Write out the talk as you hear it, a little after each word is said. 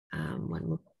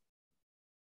one.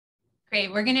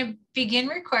 Great. We're going to begin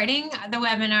recording the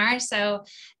webinar.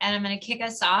 And I'm going to kick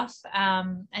us off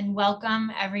and welcome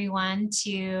everyone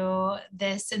to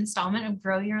this installment of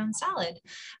Grow Your Own Salad,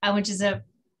 which is a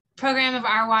program of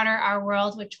Our Water, Our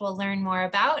World, which we'll learn more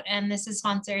about. And this is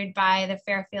sponsored by the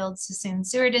Fairfield-Suisun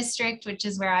Sewer District, which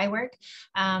is where I work.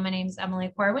 My name is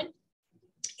Emily Corwin.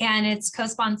 And it's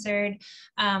co-sponsored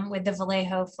with the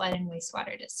Vallejo Flood and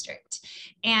Wastewater District.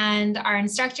 And our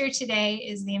instructor today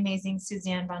is the amazing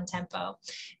Suzanne Von Tempo.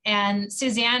 And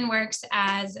Suzanne works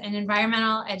as an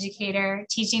environmental educator,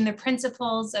 teaching the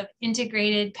principles of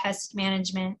integrated pest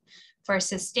management for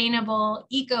sustainable,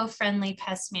 eco-friendly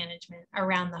pest management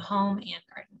around the home and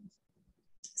garden.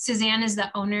 Suzanne is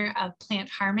the owner of Plant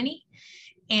Harmony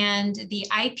and the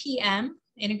IPM,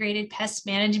 Integrated Pest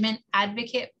Management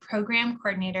Advocate Program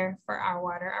Coordinator for Our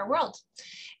Water, Our World.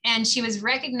 And she was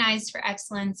recognized for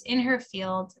excellence in her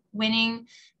field, winning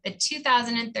the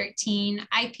 2013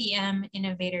 IPM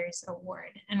Innovators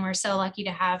Award. And we're so lucky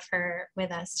to have her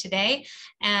with us today.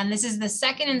 And this is the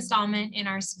second installment in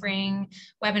our spring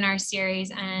webinar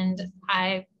series. And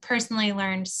I personally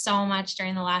learned so much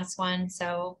during the last one.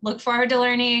 So look forward to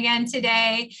learning again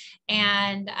today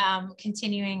and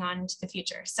continuing on to the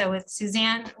future. So with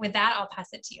Suzanne, with that, I'll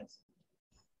pass it to you.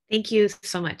 Thank you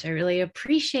so much. I really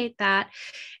appreciate that.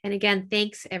 And again,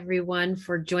 thanks everyone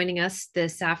for joining us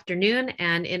this afternoon.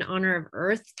 And in honor of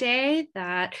Earth Day,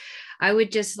 that I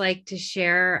would just like to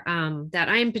share that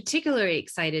I am particularly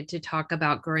excited to talk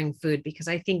about growing food, because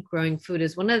I think growing food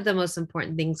is one of the most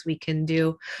important things we can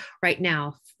do right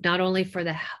now, not only for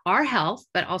our health,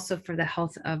 but also for the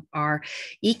health of our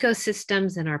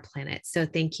ecosystems and our planet. So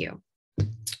thank you.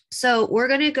 So we're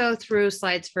going to go through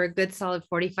slides for a good solid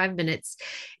 45 minutes.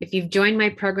 If you've joined my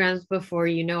programs before,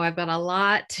 you know I've got a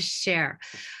lot to share,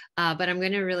 but I'm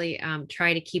going to really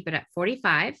try to keep it at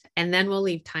 45, and then we'll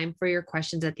leave time for your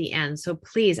questions at the end. So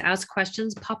please, as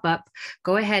questions pop up,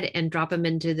 go ahead and drop them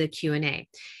into the Q&A.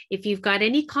 If you've got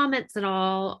any comments at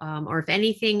all, or if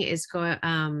anything is going,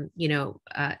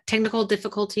 technical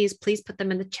difficulties, please put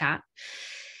them in the chat.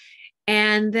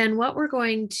 And then what we're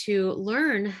going to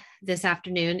learn this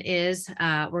afternoon is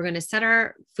we're going to set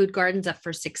our food gardens up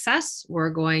for success. We're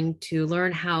going to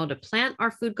learn how to plant our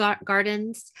food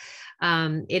gardens.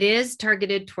 It is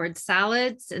targeted towards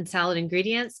salads and salad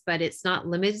ingredients, but it's not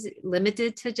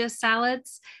limited to just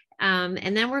salads.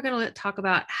 And then we're going to talk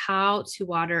about how to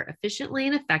water efficiently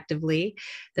and effectively,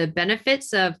 the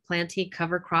benefits of planting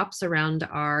cover crops around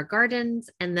our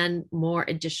gardens, and then more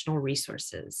additional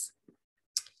resources.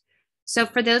 So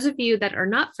for those of you that are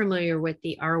not familiar with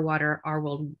the Our Water, Our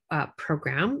World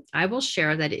program, I will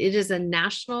share that it is a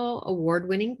national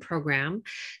award-winning program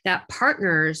that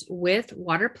partners with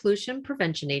water pollution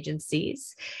prevention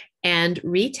agencies and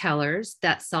retailers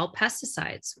that sell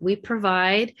pesticides. We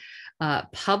provide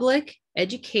public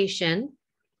education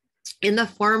in the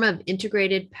form of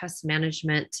integrated pest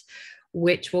management,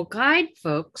 which will guide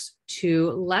folks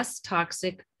to less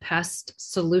toxic pest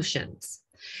solutions.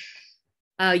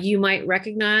 You might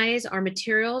recognize our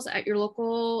materials at your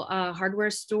local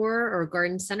hardware store or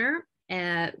garden center,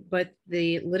 but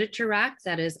the literature rack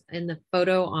that is in the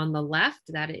photo on the left,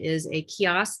 that is a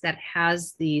kiosk that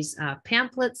has these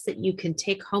pamphlets that you can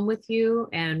take home with you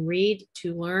and read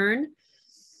to learn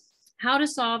how to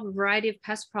solve a variety of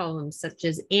pest problems such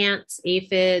as ants,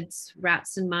 aphids,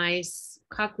 rats and mice,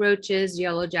 cockroaches,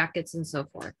 yellow jackets, and so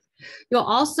forth. You'll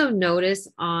also notice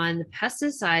on the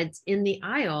pesticides in the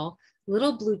aisle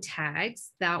little blue tags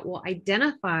that will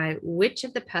identify which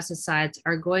of the pesticides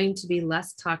are going to be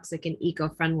less toxic and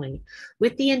eco-friendly,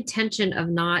 with the intention of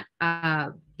not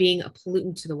being a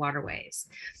pollutant to the waterways.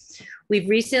 We've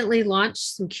recently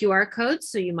launched some QR codes,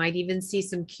 so you might even see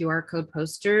some QR code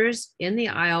posters in the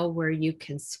aisle where you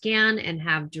can scan and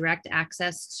have direct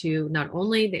access to not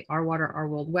only the Our Water, Our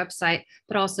World website,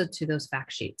 but also to those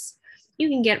fact sheets. You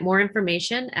can get more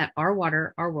information at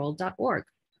ourwaterourworld.org.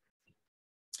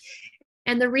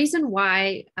 And the reason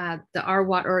why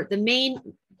the main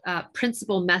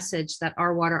principal message that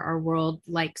Our Water, Our World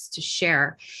likes to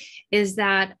share is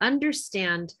that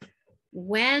understand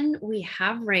when we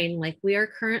have rain like we are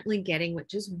currently getting,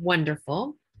 which is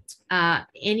wonderful,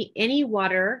 any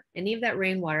water, any of that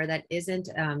rainwater that isn't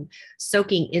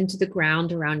soaking into the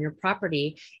ground around your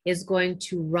property is going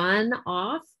to run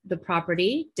off the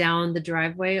property down the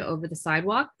driveway over the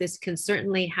sidewalk. This can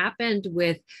certainly happen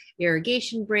with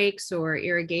irrigation breaks or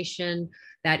irrigation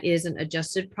that isn't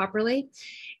adjusted properly.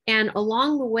 And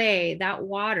along the way, that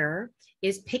water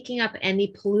is picking up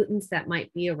any pollutants that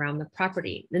might be around the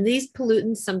property. And these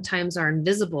pollutants sometimes are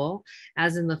invisible,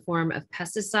 as in the form of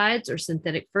pesticides or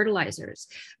synthetic fertilizers.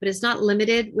 But it's not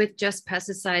limited with just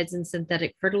pesticides and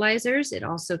synthetic fertilizers. It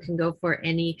also can go for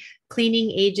any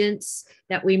cleaning agents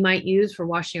that we might use for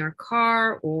washing our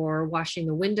car or washing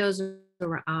the windows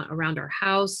around our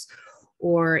house,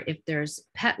 or if there's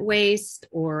pet waste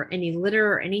or any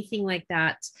litter or anything like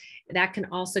that, that can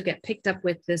also get picked up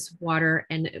with this water,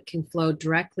 and it can flow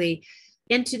directly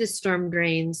into the storm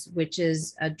drains, which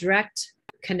is a direct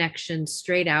connection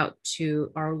straight out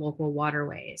to our local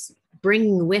waterways,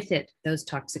 bringing with it those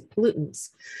toxic pollutants.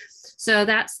 So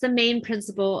that's the main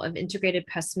principle of integrated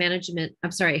pest management.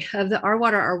 Of the Our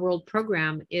Water, Our World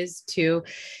program, is to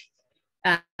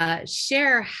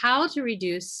share how to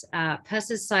reduce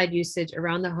pesticide usage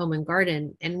around the home and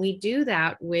garden. And we do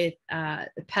that with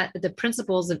the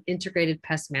principles of integrated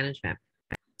pest management.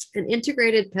 And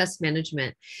integrated pest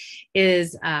management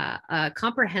is a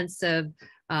comprehensive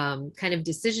kind of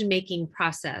decision-making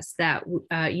process that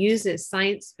uses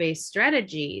science-based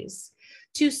strategies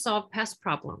to solve pest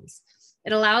problems.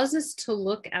 It allows us to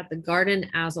look at the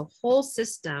garden as a whole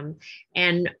system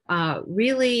and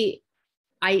really,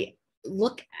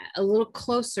 look a little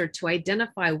closer to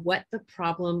identify what the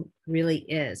problem really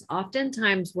is.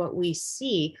 Oftentimes what we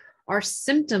see are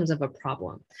symptoms of a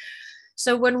problem.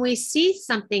 So when we see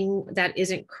something that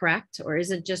isn't correct or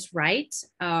isn't just right,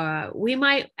 we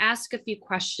might ask a few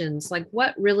questions like,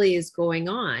 what really is going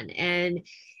on? And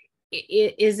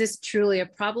is this truly a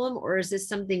problem, or is this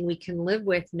something we can live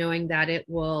with, knowing that it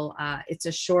will, it's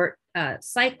a short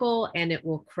cycle and it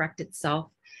will correct itself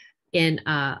in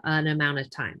an amount of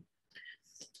time?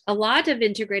 A lot of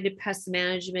integrated pest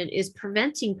management is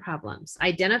preventing problems,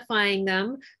 identifying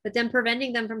them, but then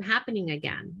preventing them from happening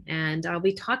again. And I'll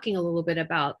be talking a little bit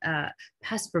about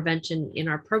pest prevention in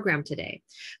our program today.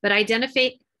 But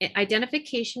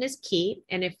identification is key.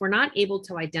 And if we're not able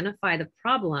to identify the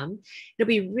problem, it'll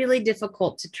be really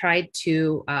difficult to try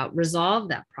to resolve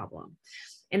that problem.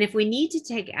 And if we need to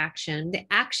take action, the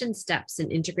action steps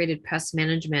in integrated pest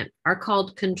management are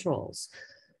called controls.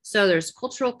 So there's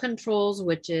cultural controls,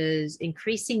 which is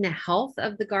increasing the health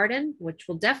of the garden, which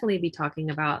we'll definitely be talking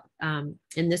about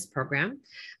in this program.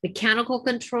 Mechanical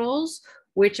controls,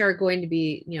 which are going to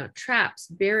be, traps,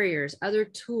 barriers, other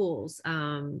tools,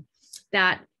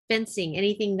 that fencing,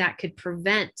 anything that could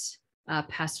prevent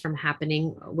pests from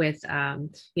happening with,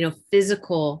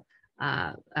 physical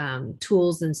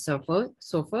tools and so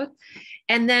forth.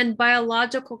 And then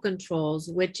biological controls,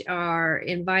 which are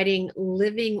inviting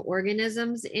living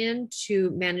organisms in to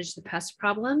manage the pest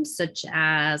problems, such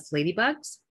as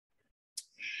ladybugs.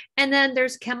 And then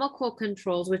there's chemical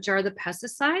controls, which are the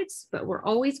pesticides, but we're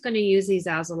always going to use these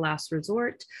as a last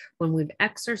resort when we've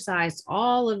exercised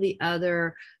all of the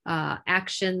other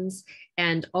actions,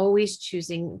 and always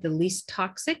choosing the least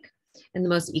toxic and the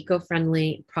most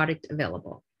eco-friendly product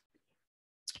available.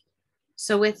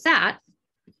 So with that,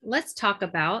 let's talk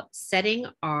about setting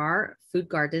our food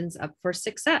gardens up for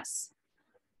success.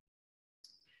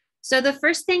 So the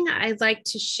first thing I'd like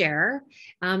to share,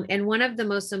 and one of the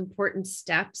most important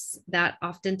steps that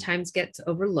oftentimes gets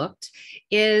overlooked,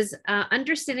 is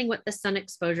understanding what the sun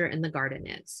exposure in the garden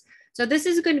is. So this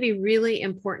is going to be really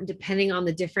important depending on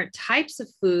the different types of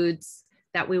foods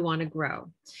that we want to grow.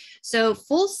 So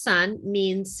full sun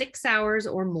means 6 hours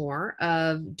or more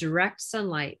of direct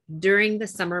sunlight during the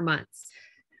summer months.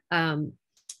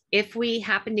 If we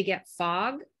happen to get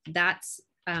fog, that's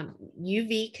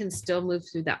UV can still move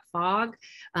through that fog.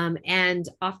 And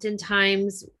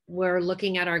oftentimes we're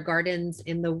looking at our gardens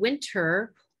in the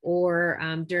winter or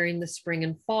during the spring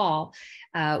and fall,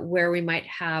 where we might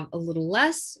have a little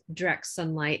less direct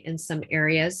sunlight in some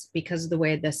areas because of the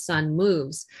way the sun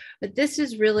moves. But this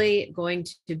is really going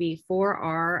to be for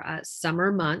our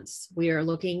summer months. We are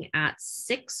looking at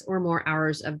 6 or more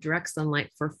hours of direct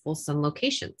sunlight for full sun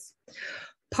locations.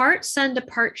 Part sun to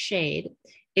part shade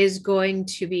is going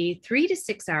to be 3 to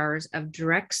 6 hours of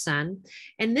direct sun.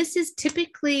 And this is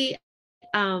typically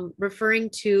referring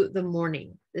to the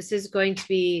morning. This is going to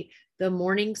be the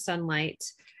morning sunlight.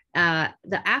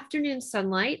 The afternoon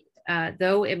sunlight,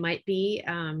 though it might be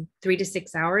 3 to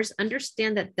 6 hours,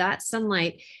 understand that that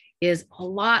sunlight is a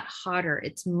lot hotter.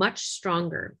 It's much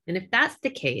stronger. And if that's the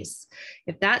case,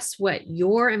 if that's what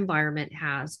your environment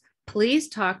has, please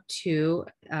talk to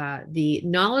the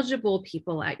knowledgeable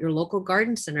people at your local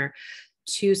garden center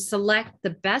to select the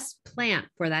best plant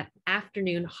for that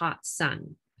afternoon hot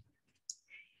sun.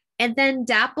 And then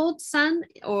dappled sun,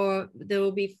 or there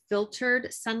will be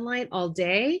filtered sunlight all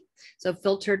day. So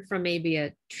filtered from maybe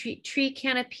a tree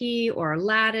canopy or a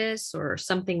lattice or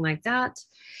something like that.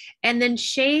 And then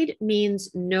shade means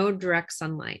no direct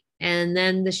sunlight. And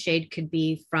then the shade could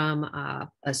be from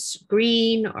a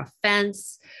screen or a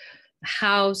fence, a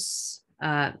house,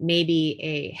 maybe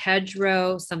a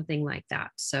hedgerow, something like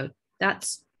that. So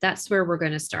that's where we're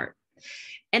going to start.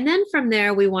 And then from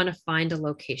there, we want to find a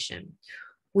location.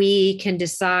 We can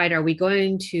decide, are we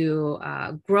going to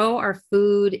grow our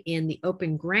food in the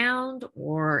open ground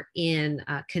or in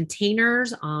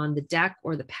containers on the deck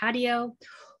or the patio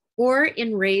or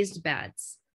in raised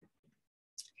beds?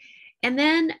 And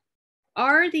then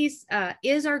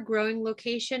is our growing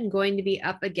location going to be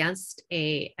up against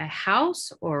a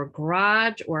house or a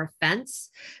garage or a fence?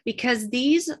 Because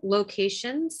these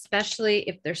locations, especially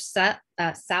if they're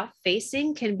south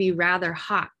facing, can be rather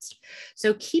hot.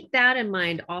 So keep that in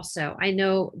mind also. I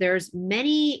know there's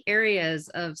many areas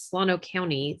of Solano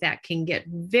County that can get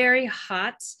very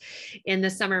hot in the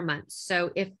summer months.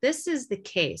 So if this is the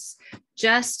case,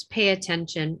 just pay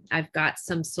attention. I've got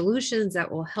some solutions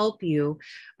that will help you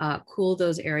cool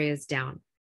those areas down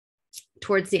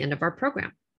towards the end of our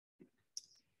program.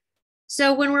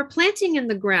 So when we're planting in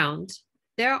the ground,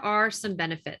 there are some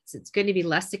benefits. It's going to be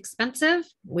less expensive.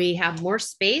 We have more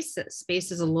space.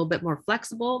 Space is a little bit more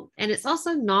flexible, and it's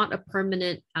also not a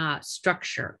permanent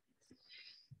structure.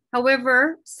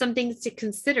 However, some things to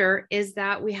consider is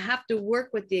that we have to work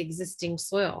with the existing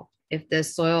soil. If the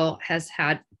soil has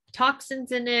had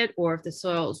toxins in it, or if the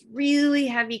soil is really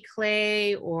heavy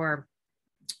clay or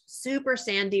super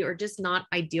sandy or just not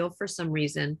ideal for some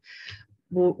reason,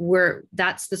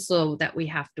 that's the soil that we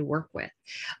have to work with.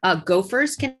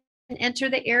 Gophers can enter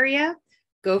the area.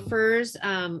 Gophers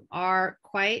are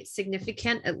quite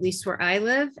significant, at least where I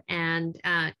live, and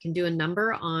can do a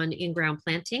number on in-ground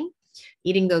planting,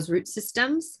 eating those root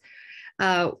systems.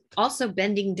 Also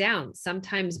bending down.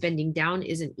 Sometimes bending down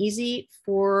isn't easy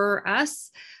for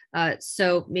us.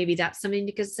 So maybe that's something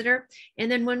to consider. And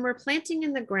then when we're planting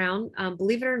in the ground,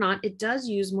 believe it or not, it does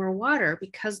use more water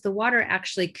because the water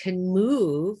actually can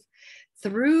move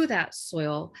through that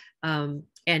soil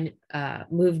and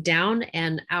move down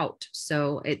and out.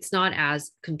 So it's not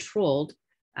as controlled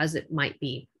as it might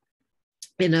be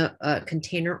in a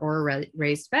container or a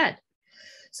raised bed.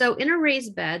 So in a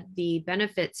raised bed, the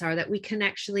benefits are that we can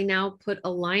actually now put a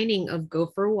lining of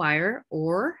gopher wire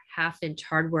or 1/2-inch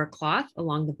hardware cloth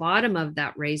along the bottom of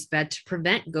that raised bed to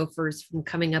prevent gophers from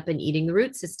coming up and eating the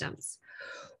root systems.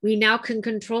 We now can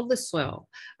control the soil.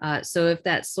 So if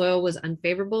that soil was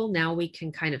unfavorable, now we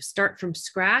can kind of start from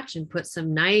scratch and put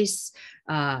some nice,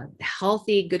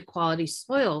 healthy, good quality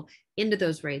soil into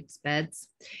those raised beds.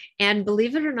 And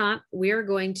believe it or not, we are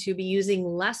going to be using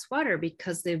less water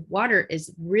because the water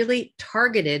is really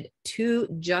targeted to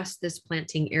just this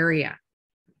planting area.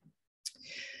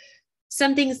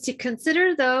 Some things to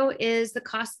consider, though, is the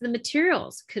cost of the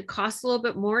materials. Could cost a little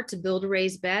bit more to build a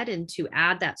raised bed and to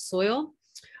add that soil.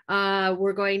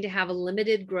 We're going to have a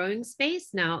limited growing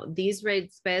space. Now, these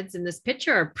raised beds in this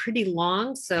picture are pretty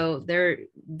long, so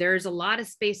there's a lot of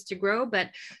space to grow,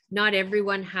 but not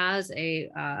everyone has a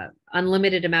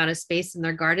unlimited amount of space in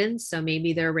their gardens. So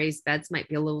maybe their raised beds might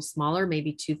be a little smaller,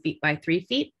 maybe 2 feet by 3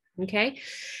 feet. Okay.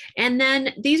 And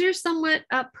then these are somewhat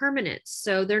permanent.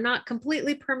 So they're not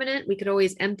completely permanent. We could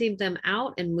always empty them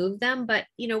out and move them, but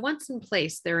once in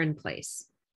place, they're in place.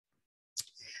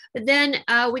 But then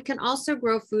we can also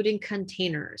grow food in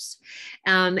containers.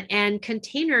 And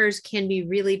containers can be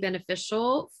really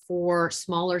beneficial for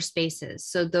smaller spaces.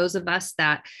 So those of us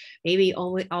that maybe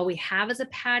all we have is a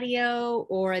patio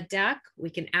or a deck, we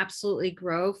can absolutely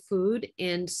grow food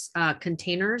in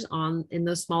containers in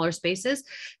those smaller spaces.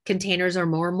 Containers are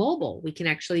more mobile. We can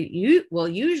actually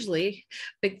usually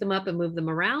pick them up and move them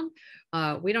around.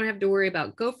 We don't have to worry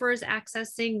about gophers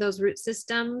accessing those root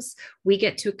systems. We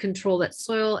get to control that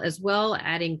soil as well,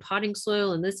 adding potting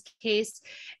soil in this case.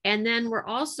 And then we're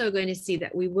also going to see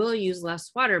that we will use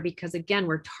less water because, again,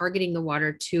 we're targeting the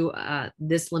water to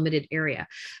this limited area.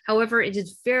 However, it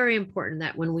is very important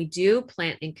that when we do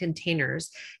plant in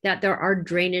containers, that there are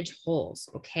drainage holes,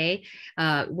 okay?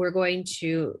 We're going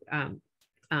to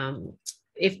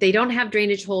if they don't have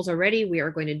drainage holes already, we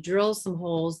are going to drill some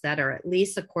holes that are at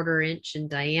least 1/4 inch in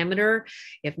diameter,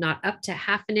 if not up to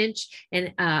 1/2 inch.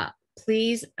 And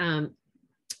please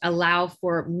allow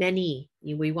for many.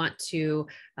 We want to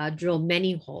drill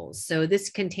many holes. So this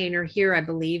container here, I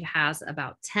believe, has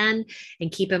about 10.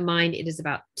 And keep in mind, it is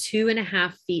about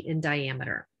 2.5 feet in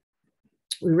diameter.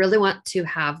 We really want to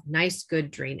have nice,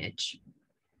 good drainage.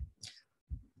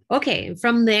 Okay, and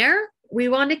from there, we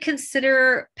want to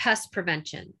consider pest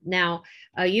prevention. Now,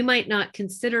 you might not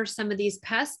consider some of these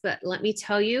pests, but let me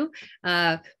tell you,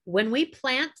 when we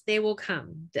plant, they will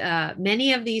come.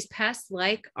 Many of these pests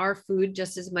like our food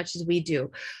just as much as we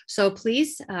do. So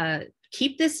please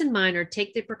keep this in mind, or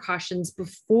take the precautions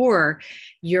before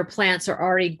your plants are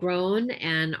already grown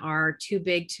and are too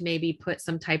big to maybe put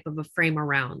some type of a frame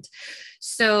around.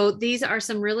 So these are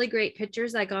some really great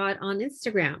pictures I got on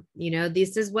Instagram.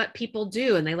 This is what people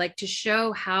do, and they like to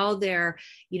show how they're,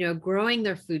 growing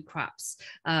their food crops.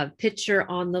 Picture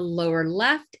on the lower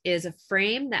left is a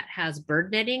frame that has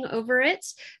bird netting over it.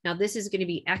 Now, this is going to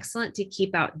be excellent to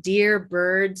keep out deer,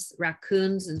 birds,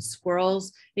 raccoons, and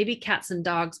squirrels, maybe cats and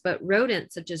dogs, but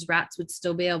rodents such as rats would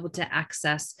still be able to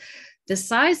access the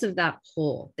size of that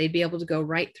hole. They'd be able to go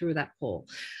right through that hole.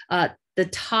 The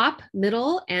top,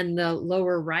 middle, and the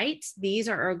lower right, these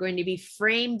are going to be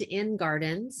framed in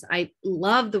gardens. I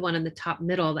love the one in the top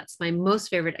middle. That's my most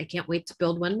favorite. I can't wait to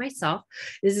build one myself.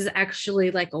 This is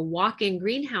actually like a walk-in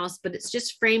greenhouse, but it's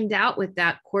just framed out with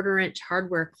that 1/4-inch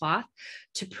hardware cloth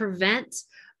to prevent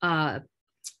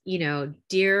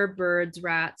deer, birds,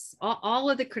 rats, all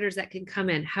of the critters that can come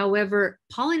in. However,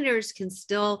 pollinators can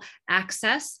still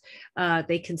access,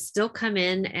 they can still come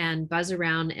in and buzz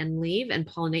around and leave and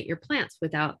pollinate your plants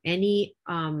without any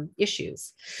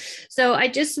issues. So I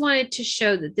just wanted to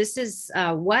show that this is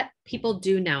what people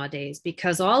do nowadays,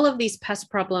 because all of these pest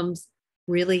problems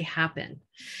really happen,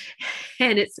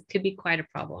 and it could be quite a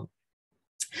problem.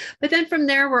 But then from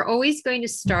there, we're always going to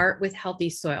start with healthy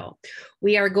soil.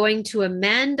 We are going to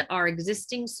amend our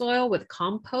existing soil with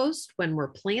compost when we're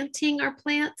planting our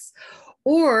plants,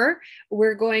 or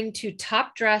we're going to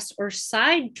top dress or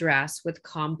side dress with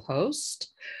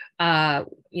compost, a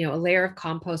layer of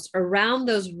compost around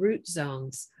those root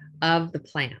zones of the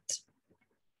plant.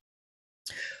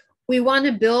 We want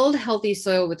to build healthy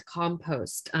soil with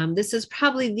compost. This is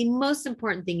probably the most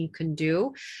important thing you can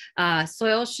do.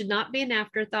 Soil should not be an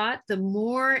afterthought. The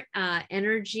more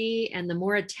energy and the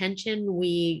more attention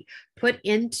we put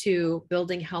into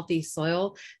building healthy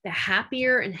soil, the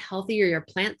happier and healthier your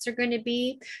plants are going to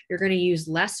be. You're going to use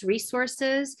less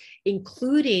resources,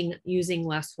 including using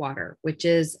less water, which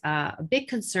is a big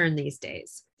concern these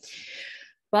days.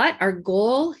 But our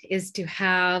goal is to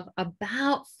have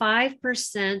about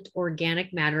 5%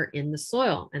 organic matter in the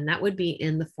soil, and that would be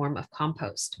in the form of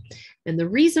compost. And the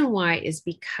reason why is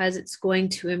because it's going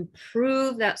to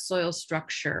improve that soil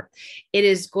structure. It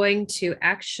is going to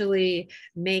actually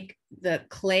make the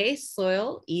clay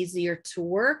soil easier to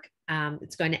work.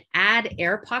 It's going to add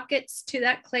air pockets to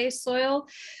that clay soil.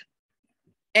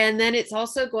 And then it's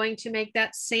also going to make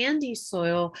that sandy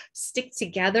soil stick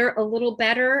together a little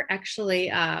better, actually,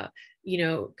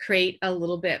 create a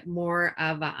little bit more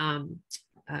of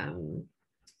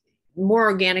more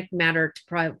organic matter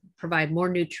to provide more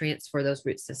nutrients for those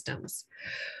root systems.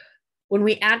 When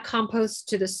we add compost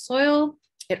to the soil,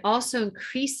 it also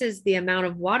increases the amount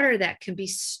of water that can be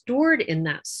stored in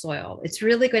that soil. It's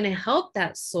really going to help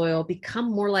that soil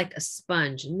become more like a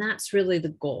sponge, and that's really the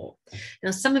goal.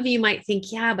 Now, some of you might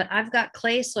think, yeah, but I've got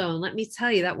clay soil, and let me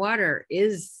tell you, that water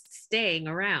is staying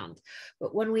around.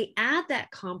 But when we add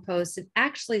that compost, it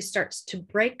actually starts to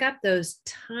break up those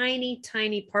tiny,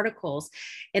 tiny particles,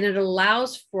 and it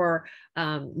allows for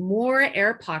more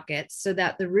air pockets so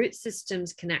that the root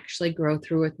systems can actually grow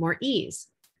through with more ease,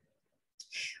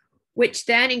 which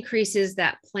then increases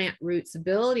that plant root's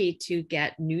ability to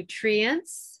get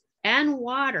nutrients and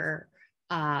water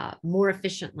more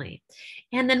efficiently.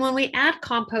 And then when we add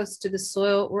compost to the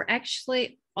soil, we're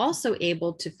actually also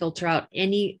able to filter out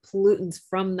any pollutants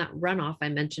from that runoff I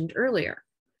mentioned earlier.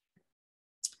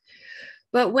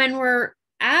 But when we're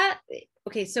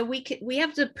so we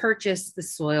have to purchase the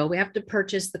soil, we have to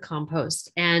purchase the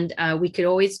compost, and we could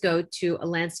always go to a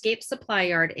landscape supply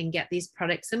yard and get these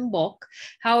products in bulk.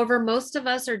 However, most of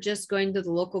us are just going to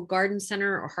the local garden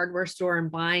center or hardware store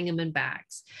and buying them in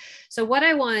bags. So what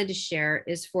I wanted to share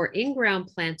is for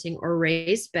in-ground planting or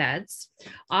raised beds,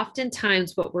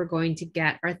 oftentimes what we're going to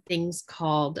get are things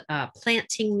called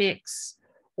planting mix,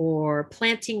 or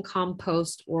planting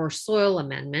compost, or soil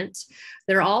amendment.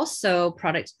 There are also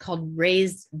products called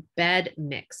raised bed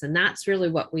mix, and that's really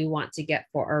what we want to get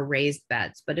for our raised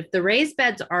beds. But if the raised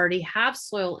beds already have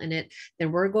soil in it,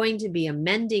 then we're going to be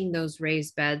amending those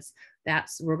raised beds.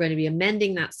 We're going to be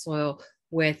amending that soil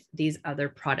with these other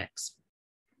products.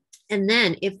 And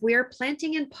then if we're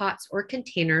planting in pots or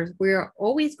containers, we're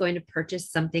always going to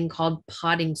purchase something called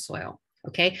potting soil.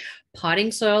 Okay,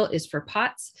 potting soil is for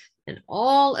pots, and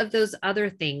all of those other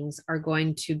things are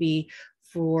going to be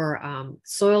for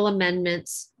soil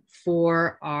amendments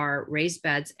for our raised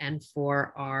beds and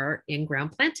for our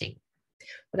in-ground planting.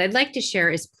 What I'd like to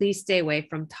share is please stay away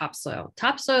from topsoil.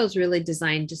 Topsoil is really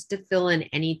designed just to fill in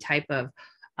any type of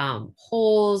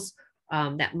holes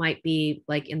that might be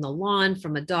like in the lawn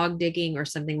from a dog digging or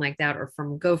something like that, or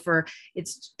from gopher.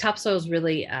 Topsoil is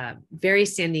really very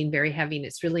sandy and very heavy, and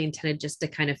it's really intended just to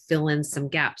kind of fill in some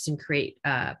gaps and create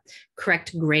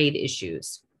correct grade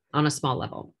issues on a small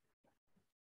level.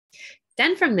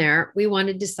 Then from there, we want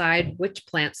to decide which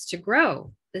plants to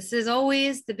grow. This is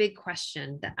always the big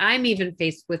question that I'm even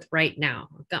faced with right now.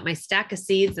 I've got my stack of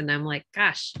seeds and I'm like,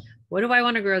 gosh, what do I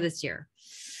want to grow this year?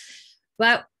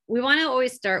 But we want to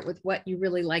always start with what you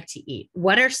really like to eat.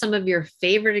 What are some of your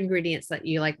favorite ingredients that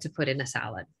you like to put in a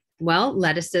salad? Well,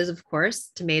 lettuces, of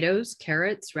course, tomatoes,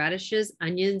 carrots, radishes,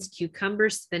 onions,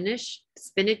 cucumbers,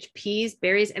 spinach, peas,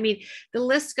 berries. I mean, the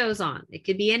list goes on. It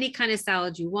could be any kind of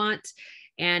salad you want.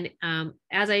 And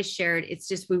as I shared, it's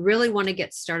just, we really want to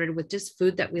get started with just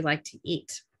food that we like to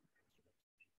eat.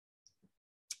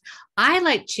 I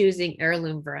like choosing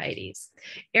heirloom varieties.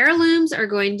 Heirlooms are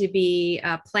going to be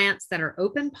plants that are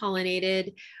open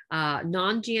pollinated,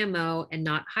 non-GMO, and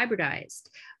not hybridized.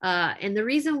 And the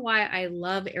reason why I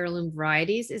love heirloom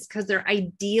varieties is because they're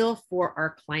ideal for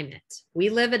our climate. We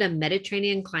live in a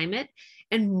Mediterranean climate,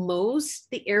 and most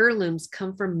the heirlooms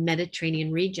come from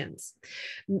Mediterranean regions.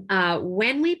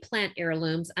 When we plant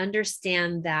heirlooms,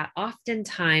 understand that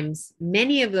oftentimes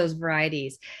many of those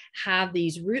varieties have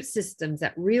these root systems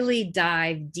that really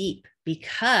dive deep,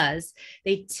 because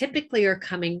they typically are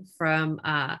coming from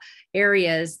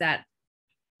areas that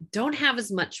don't have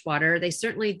as much water. They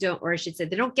certainly don't, or I should say,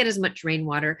 they don't get as much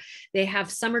rainwater. They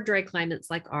have summer dry climates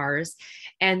like ours.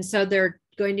 And so they're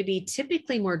going to be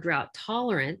typically more drought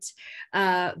tolerant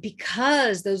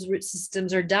because those root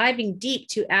systems are diving deep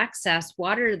to access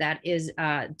water that is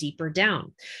deeper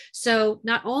down. So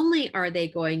not only are they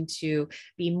going to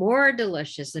be more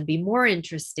delicious and be more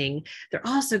interesting, they're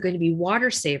also going to be water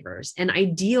savers and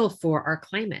ideal for our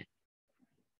climate.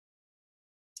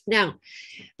 Now,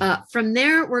 from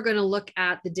there, we're going to look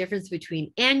at the difference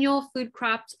between annual food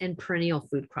crops and perennial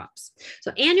food crops.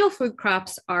 So annual food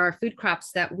crops are food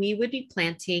crops that we would be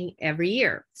planting every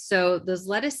year. So those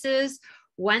lettuces,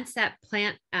 once that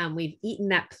plant, we've eaten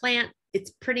that plant, it's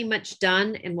pretty much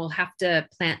done, and we'll have to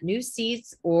plant new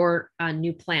seeds or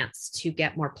new plants to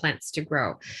get more plants to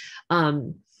grow.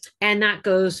 And that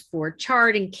goes for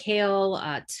chard and kale,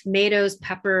 tomatoes,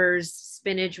 peppers,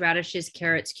 spinach, radishes,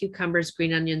 carrots, cucumbers,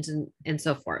 green onions, and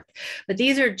so forth. But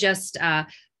these are just,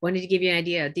 wanted to give you an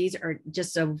idea. These are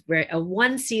just a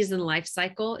one season life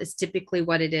cycle is typically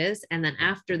what it is. And then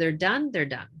after they're done, they're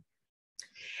done.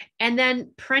 And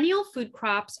then perennial food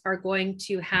crops are going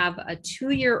to have a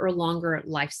 2-year or longer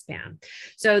lifespan.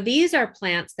 So these are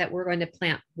plants that we're going to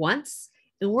plant once,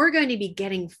 and we're going to be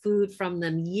getting food from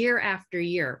them year after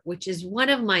year, which is one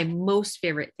of my most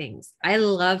favorite things. I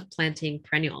love planting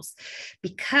perennials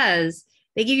because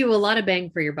they give you a lot of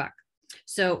bang for your buck.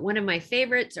 So one of my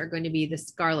favorites are going to be the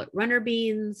scarlet runner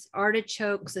beans,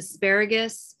 artichokes,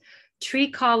 asparagus, tree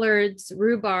collards,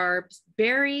 rhubarbs,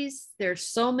 berries. There's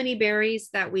so many berries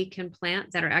that we can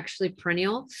plant that are actually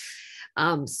perennial,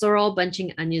 sorrel,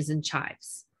 bunching onions, and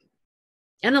chives.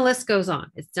 And the list goes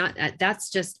on. It's not, that's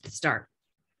just the start.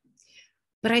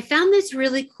 But I found this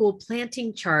really cool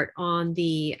planting chart on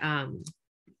the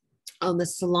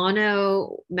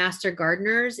Solano Master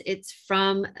Gardeners. It's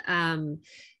from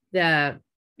the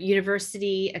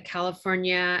University of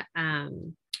California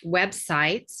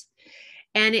website,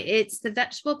 and it's the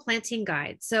vegetable planting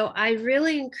guide. So I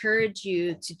really encourage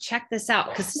you to check this out,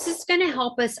 because this is going to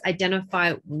help us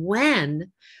identify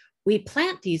when we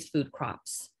plant these food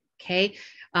crops. Okay.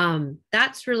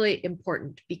 That's really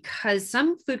important, because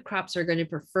some food crops are going to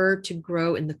prefer to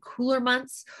grow in the cooler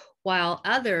months, while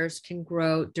others can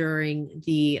grow during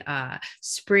the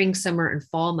spring, summer, and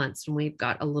fall months when we've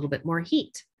got a little bit more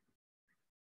heat.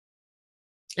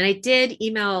 And I did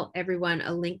email everyone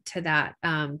a link to that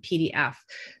PDF.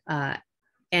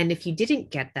 And if you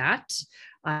didn't get that,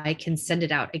 I can send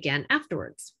it out again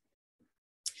afterwards.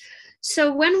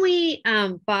 So when we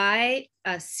buy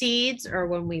seeds, or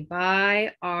when we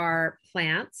buy our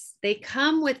plants, they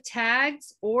come with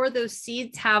tags, or those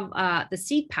seeds have the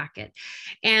seed packet.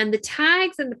 And the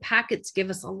tags and the packets give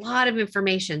us a lot of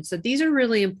information. So these are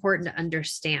really important to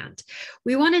understand.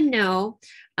 We want to know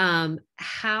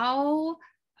how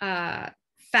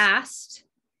fast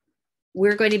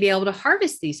we're going to be able to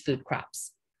harvest these food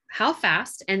crops. how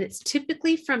fast, and it's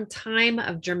typically from time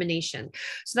of germination.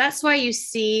 So that's why you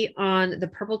see on the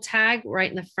purple tag right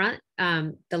in the front,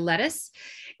 the lettuce.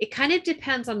 It kind of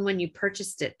depends on when you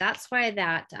purchased it. That's why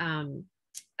that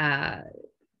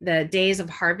the days of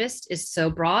harvest is so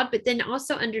broad, but then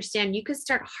also understand you can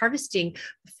start harvesting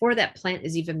before that plant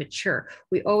is even mature.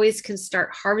 We always can start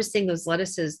harvesting those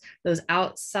lettuces, those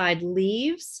outside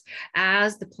leaves,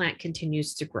 as the plant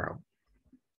continues to grow.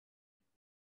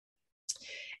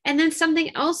 And then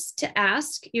something else to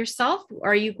ask yourself,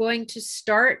 are you going to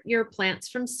start your plants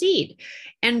from seed?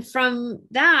 And from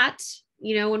that,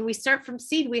 when we start from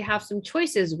seed, we have some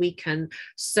choices. We can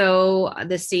sow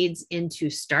the seeds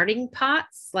into starting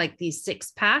pots, like these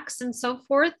 6-packs and so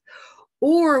forth,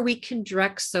 or we can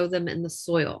direct sow them in the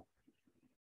soil.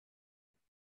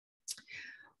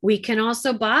 We can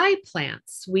also buy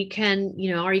plants. We can,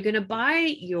 are you going to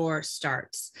buy your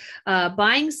starts?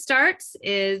 Buying starts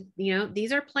is,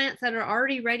 these are plants that are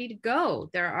already ready to go.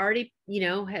 They're already,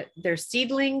 they're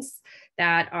seedlings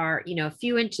that are, a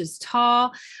few inches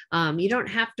tall. You don't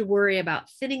have to worry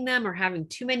about thinning them or having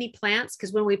too many plants,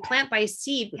 because when we plant by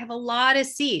seed, we have a lot of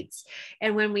seeds.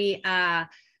 And when we,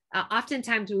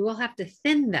 oftentimes we will have to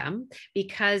thin them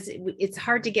because it's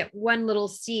hard to get one little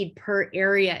seed per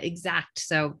area exact.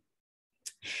 So,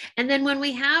 and then when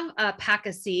we have a pack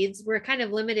of seeds, we're kind of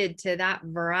limited to that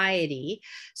variety.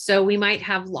 So we might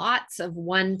have lots of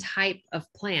one type of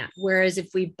plant. Whereas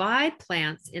if we buy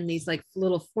plants in these like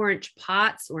little 4-inch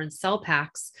pots or in cell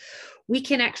packs, we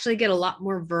can actually get a lot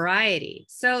more variety.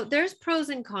 So there's pros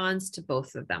and cons to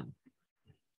both of them.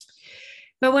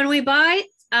 But when we buy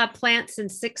plants in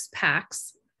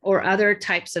 6-packs or other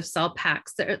types of cell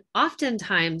packs,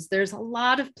 oftentimes there's a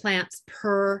lot of plants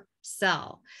per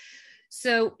cell.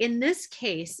 So in this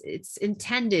case, it's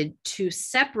intended to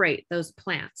separate those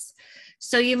plants.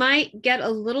 So you might get a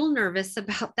little nervous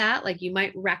about that, like you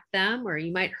might wreck them or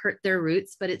you might hurt their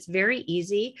roots, but it's very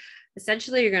easy.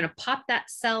 Essentially, you're going to pop that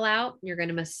cell out, you're going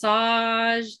to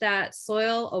massage that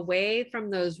soil away from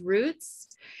those roots,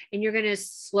 and you're going to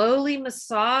slowly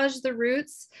massage the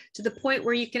roots to the point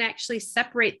where you can actually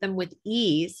separate them with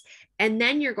ease. And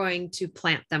then you're going to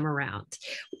plant them around.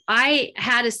 I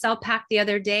had a cell pack the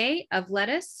other day of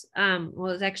lettuce. Well, it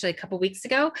was actually a couple of weeks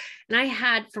ago. And I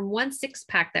had from one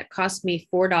 6-pack that cost me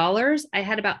 $4, I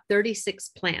had about 36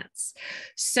 plants.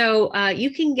 So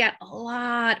you can get a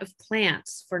lot of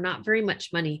plants for not very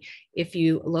much money if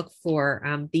you look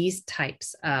for these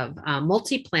types of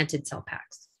multi-planted cell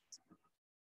packs.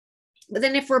 But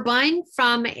then if we're buying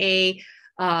from a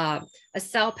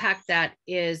cell pack that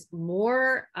is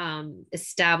more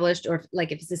established, or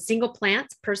like if it's a single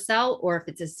plant per cell, or if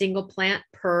it's a single plant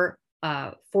per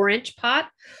 4-inch pot,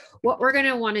 what we're going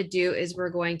to want to do is we're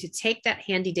going to take that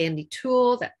handy dandy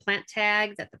tool, that plant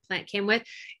tag that the plant came with,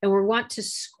 and we want to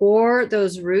score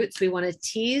those roots. We want to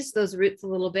tease those roots a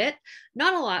little bit,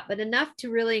 not a lot, but enough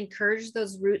to really encourage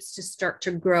those roots to start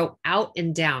to grow out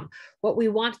and down. What we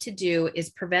want to do is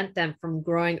prevent them from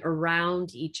growing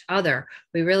around each other.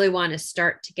 We really want to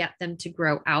start to get them to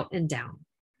grow out and down.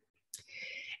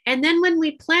 And then when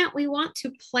we plant, we want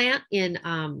to plant in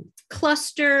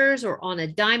clusters or on a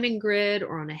diamond grid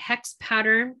or on a hex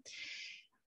pattern,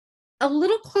 a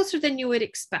little closer than you would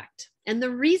expect. And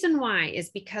the reason why is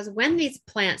because when these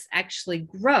plants actually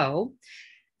grow,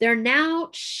 they're now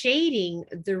shading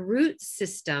the root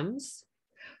systems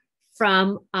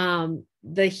from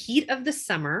the heat of the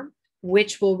summer,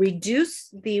 which will reduce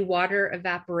the water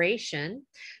evaporation.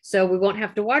 So we won't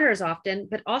have to water as often,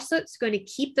 but also it's going to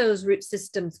keep those root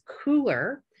systems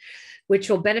cooler, which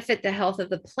will benefit the health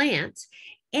of the plant.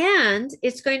 And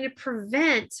it's going to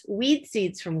prevent weed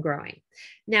seeds from growing.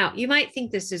 Now, you might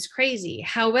think this is crazy.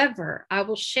 However, I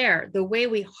will share the way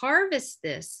we harvest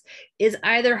this is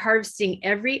either harvesting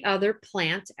every other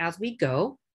plant as we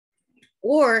go,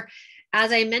 or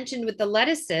as I mentioned with the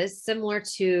lettuces, similar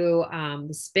to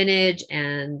the spinach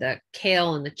and the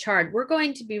kale and the chard, we're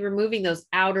going to be removing those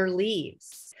outer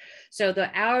leaves. So the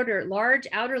large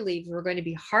outer leaves we're going to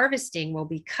be harvesting, we'll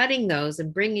be cutting those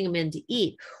and bringing them in to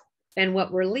eat. And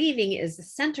what we're leaving is the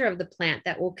center of the plant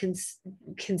that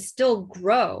can still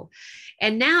grow.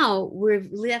 And now we're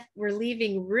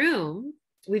leaving room.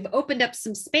 We've opened up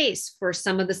some space for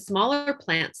some of the smaller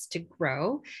plants to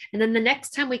grow. And then the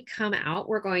next time we come out,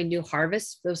 we're going to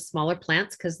harvest those smaller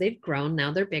plants because they've grown.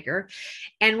 Now they're bigger.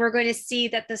 And we're going to see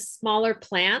that the smaller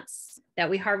plants that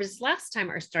we harvested last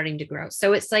time are starting to grow.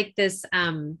 So it's like this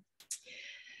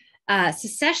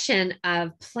succession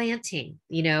of planting.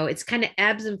 It's kind of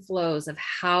ebbs and flows of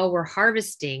how we're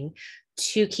harvesting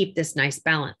to keep this nice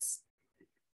balance.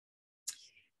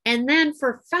 And then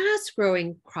for fast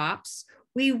growing crops,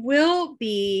 we will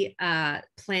be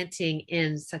planting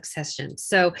in succession.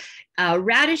 So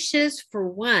radishes, for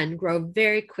one, grow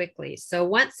very quickly. So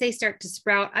once they start to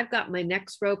sprout, I've got my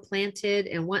next row planted.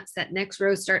 And once that next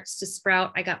row starts to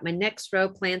sprout, I got my next row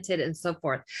planted and so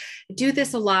forth. I do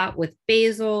this a lot with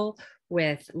basil,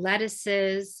 with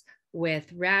lettuces,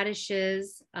 with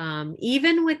radishes,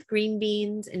 even with green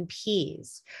beans and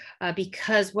peas,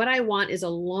 because what I want is a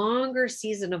longer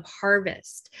season of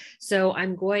harvest. So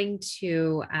I'm going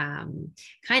to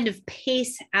kind of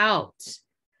pace out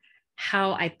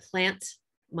how I plant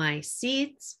my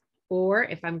seeds, or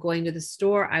if I'm going to the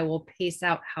store, I will pace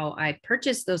out how I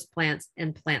purchase those plants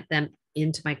and plant them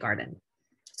into my garden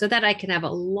so that I can have a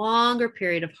longer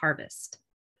period of harvest.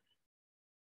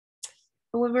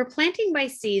 When we're planting by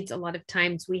seeds, a lot of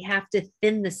times we have to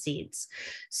thin the seeds.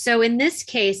 So in this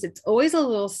case, it's always a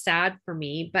little sad for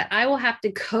me, but I will have to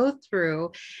go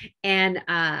through and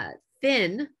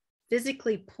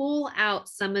physically pull out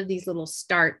some of these little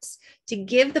starts to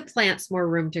give the plants more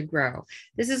room to grow.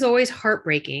 This is always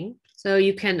heartbreaking. So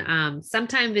you can,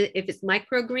 sometimes if it's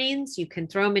microgreens, you can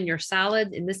throw them in your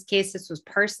salad. In this case, this was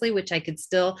parsley, which I could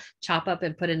still chop up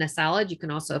and put in a salad. You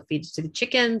can also feed it to the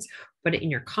chickens, put it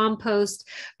in your compost.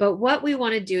 But what we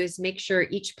want to do is make sure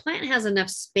each plant has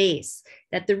enough space,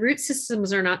 that the root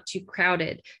systems are not too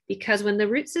crowded, because when the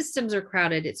root systems are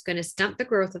crowded, it's going to stunt the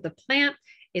growth of the plant.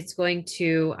 It's going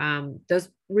to, those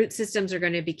root systems are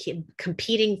going to be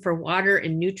competing for water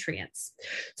and nutrients.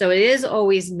 So it is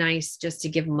always nice just to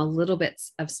give them a little bit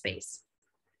of space.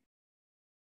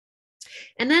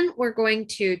 And then we're going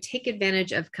to take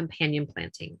advantage of companion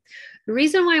planting. The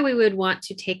reason why we would want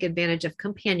to take advantage of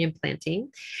companion planting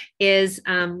is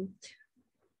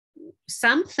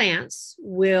some plants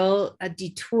will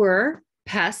detour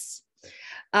pests,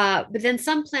 but then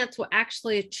some plants will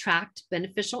actually attract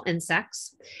beneficial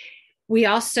insects. We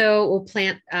also will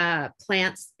plant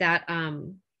plants that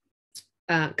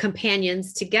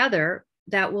companions together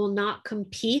that will not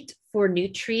compete for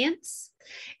nutrients.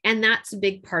 And that's a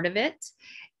big part of it.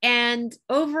 And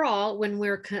overall, when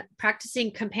we're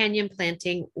practicing companion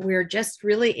planting, we're just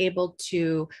really able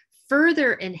to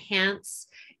further enhance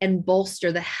and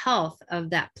bolster the health of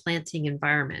that planting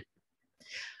environment.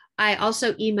 I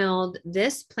also emailed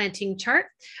this planting chart.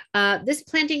 This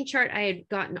planting chart I had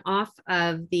gotten off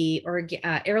of the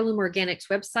Heirloom Organics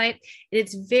website, and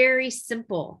it's very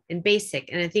simple and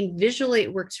basic. And I think visually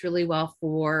it works really well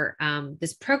for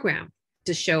this program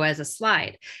to show as a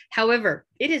slide. However,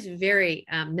 it is very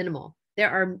minimal. There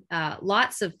are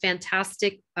lots of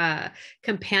fantastic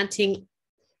companion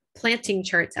planting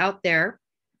charts out there.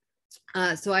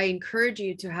 So I encourage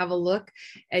you to have a look.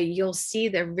 You'll see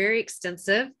they're very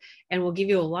extensive and will give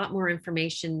you a lot more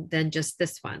information than just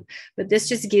this one. But this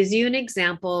just gives you an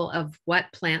example of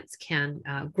what plants can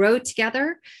grow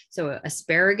together. So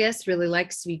asparagus really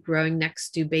likes to be growing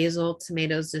next to basil,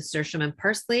 tomatoes, nasturtium, and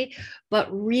parsley, but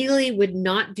really would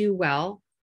not do well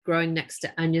growing next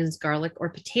to onions, garlic, or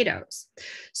potatoes.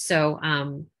 So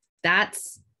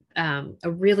that's a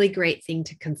really great thing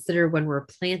to consider when we're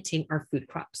planting our food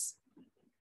crops.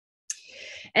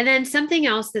 And then something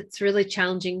else that's really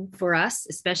challenging for us,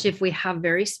 especially if we have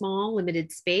very small,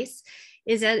 limited space,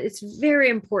 is that it's very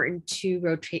important to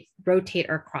rotate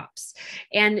our crops.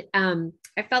 And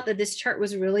I felt that this chart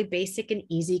was really basic and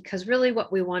easy, because really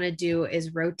what we want to do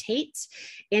is rotate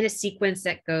in a sequence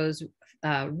that goes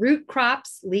root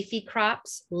crops, leafy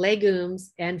crops,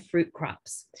 legumes, and fruit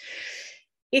crops.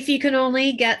 If you can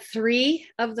only get 3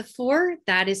 of the 4,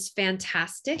 that is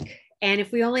fantastic. And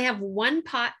if we only have one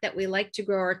pot that we like to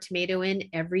grow our tomato in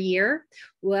every year,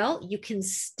 well, you can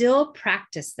still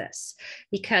practice this,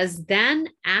 because then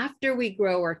after we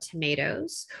grow our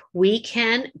tomatoes, we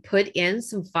can put in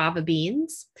some fava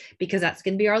beans, because that's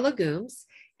going to be our legumes.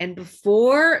 And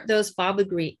before those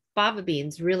fava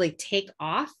beans really take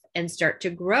off and start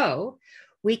to grow,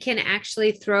 we can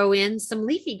actually throw in some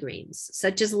leafy greens,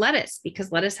 such as lettuce,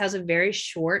 because lettuce has a very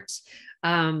short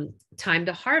time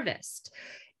to harvest.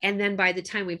 And then by the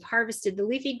time we've harvested the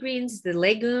leafy greens, the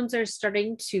legumes are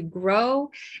starting to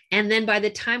grow. And then by the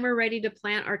time we're ready to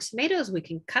plant our tomatoes, we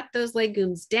can cut those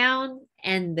legumes down.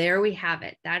 And there we have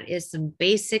it. That is some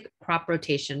basic crop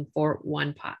rotation for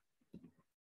one pot.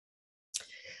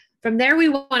 From there, we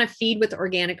want to feed with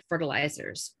organic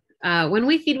fertilizers. When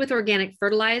we feed with organic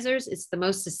fertilizers, it's the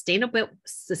most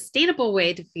sustainable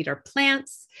way to feed our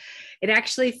plants. It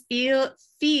actually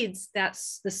feeds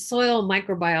the soil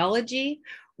microbiology,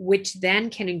 which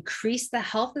then can increase the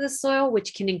health of the soil,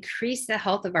 which can increase the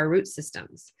health of our root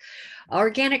systems.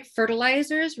 Organic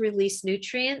fertilizers release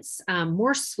nutrients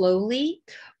more slowly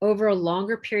over a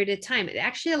longer period of time. It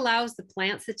actually allows the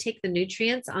plants to take the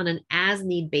nutrients on an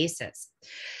as-need basis,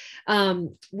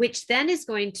 which then is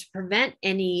going to prevent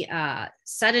any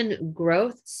sudden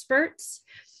growth spurts,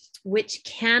 which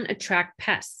can attract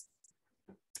pests.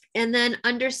 And then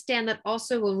understand that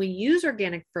also when we use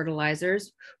organic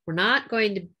fertilizers,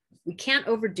 we can't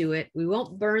overdo it. We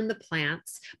won't burn the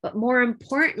plants. But more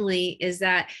importantly is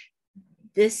that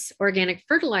this organic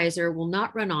fertilizer will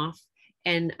not run off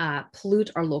and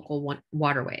pollute our local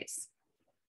waterways.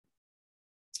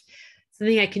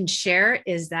 Something I can share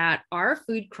is that our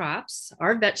food crops,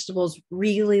 our vegetables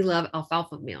really love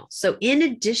alfalfa meal. So in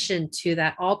addition to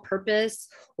that all-purpose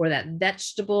or that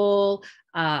vegetable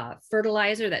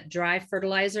fertilizer, that dry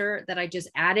fertilizer that I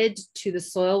just added to the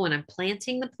soil when I'm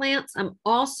planting the plants, I'm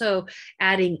also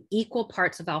adding equal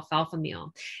parts of alfalfa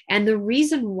meal. And the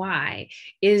reason why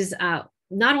is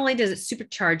not only does it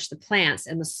supercharge the plants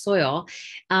and the soil,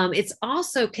 it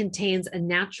also contains a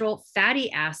natural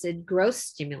fatty acid growth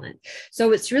stimulant.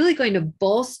 So it's really going to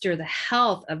bolster the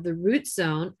health of the root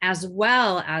zone as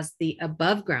well as the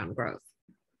above ground growth.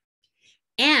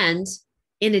 And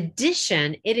in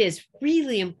addition, it is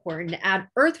really important to add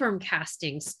earthworm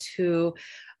castings to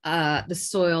the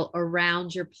soil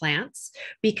around your plants,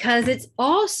 because it's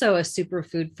also a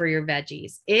superfood for your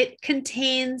veggies. It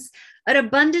contains an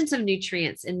abundance of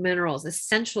nutrients and minerals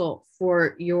essential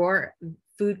for your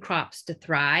food crops to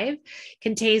thrive,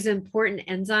 contains important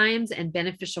enzymes and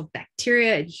beneficial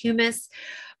bacteria and humus.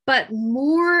 But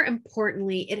more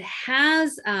importantly, it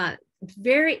has the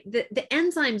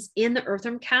enzymes in the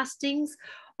earthworm castings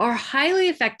are highly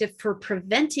effective for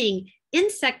preventing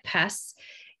insect pests,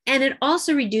 and it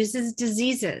also reduces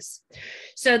diseases.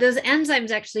 So those enzymes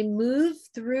actually move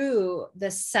through the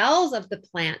cells of the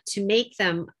plant to make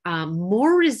them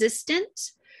more resistant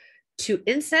to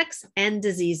insects and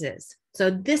diseases.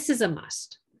 So this is a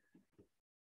must.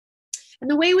 And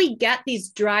the way we get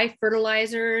these dry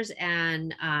fertilizers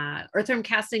and earthworm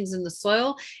castings in the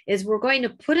soil is we're going to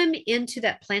put them into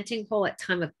that planting hole at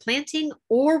time of planting,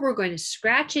 or we're going to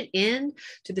scratch it in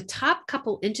to the top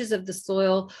couple inches of the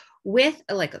soil with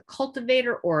like a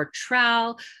cultivator or a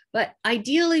trowel, but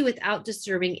ideally without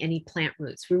disturbing any plant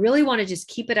roots. We really want to just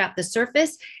keep it at the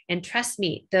surface, and trust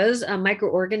me, those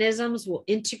microorganisms will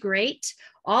integrate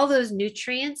all those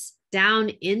nutrients down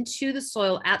into the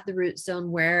soil at the root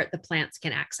zone where the plants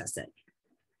can access it.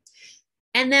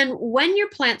 And then when your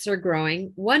plants are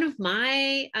growing, one of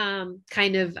my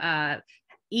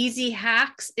easy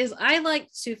hacks is I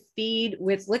like to feed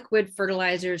with liquid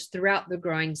fertilizers throughout the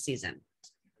growing season,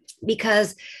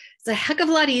 because it's a heck of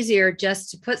a lot easier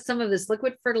just to put some of this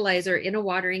liquid fertilizer in a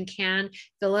watering can,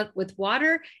 fill it with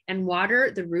water, and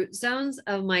water the root zones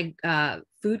of my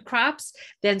food crops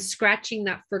than scratching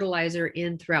that fertilizer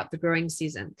in throughout the growing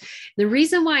season. The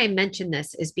reason why I mention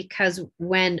this is because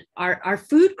when our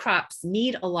food crops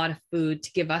need a lot of food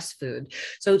to give us food.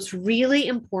 So it's really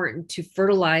important to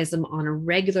fertilize them on a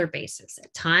regular basis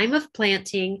at time of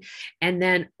planting, and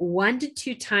then 1 to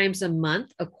 2 times a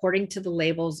month according to the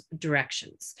label's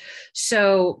directions.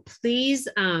 So please,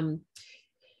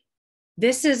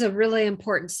 this is a really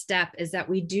important step, is that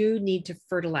we do need to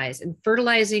fertilize, and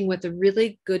fertilizing with a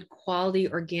really good quality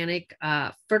organic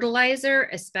fertilizer,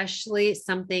 especially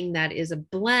something that is a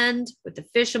blend with the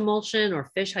fish emulsion or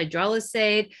fish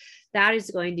hydrolysate, that is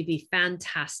going to be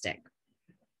fantastic.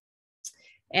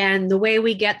 And the way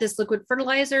we get this liquid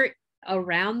fertilizer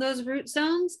around those root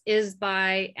zones is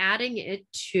by adding it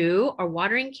to a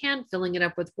watering can, filling it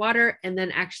up with water, and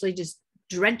then actually just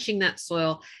drenching that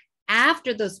soil.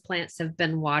 After those plants have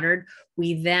been watered,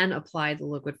 we then apply the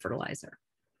liquid fertilizer.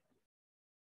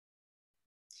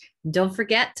 Don't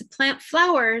forget to plant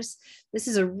flowers. This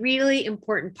is a really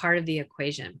important part of the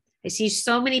equation. I see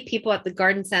so many people at the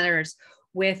garden centers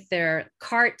with their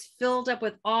carts filled up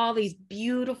with all these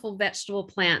beautiful vegetable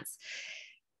plants.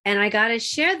 And I got to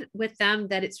share with them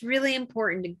that it's really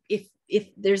important to, if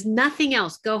there's nothing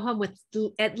else, go home with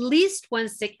at least 1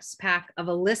 6-pack of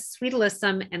Sweet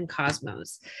Alyssum and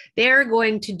Cosmos. They're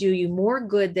going to do you more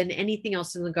good than anything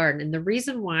else in the garden. And the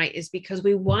reason why is because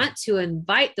we want to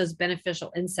invite those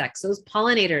beneficial insects, those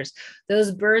pollinators,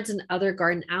 those birds and other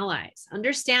garden allies.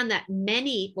 Understand that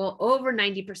over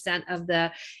 90% of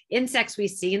the insects we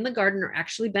see in the garden are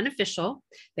actually beneficial.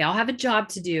 They all have a job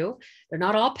to do. They're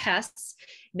not all pests.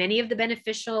 Many of the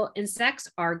beneficial insects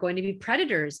are going to be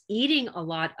predators, eating a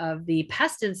lot of the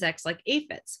pest insects like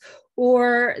aphids.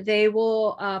 or they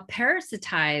will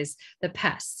parasitize the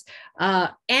pests,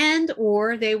 and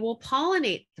or they will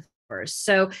pollinate the flowers.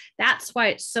 So that's why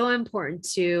it's so important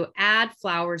to add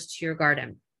flowers to your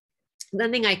garden.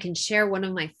 One thing I can share, one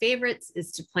of my favorites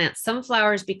is to plant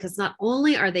sunflowers, because not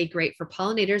only are they great for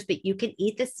pollinators, but you can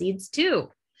eat the seeds too.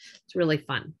 It's really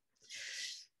fun.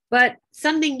 But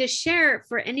something to share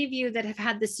for any of you that have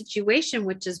had this situation,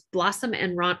 which is blossom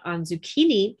and rot on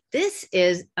zucchini, this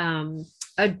is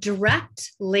a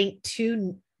direct link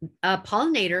to a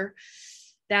pollinator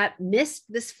that missed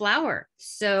this flower.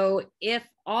 So if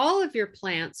all of your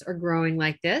plants are growing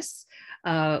like this,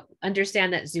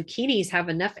 understand that zucchinis have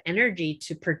enough energy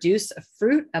to produce a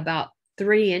fruit about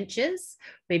 3 inches,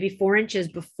 maybe 4 inches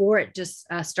before it just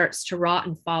starts to rot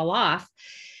and fall off.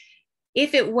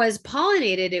 If it was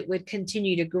pollinated, it would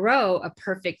continue to grow a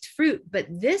perfect fruit. But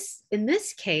in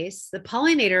this case, the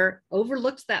pollinator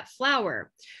overlooked that flower.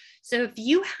 So if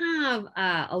you have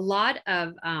a lot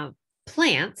of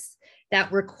plants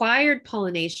that required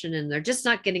pollination and they're just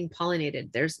not getting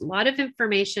pollinated, there's a lot of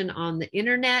information on the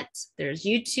internet. There's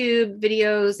YouTube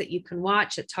videos that you can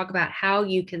watch that talk about how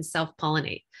you can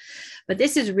self-pollinate. But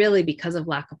this is really because of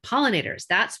lack of pollinators.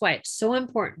 That's why it's so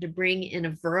important to bring in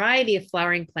a variety of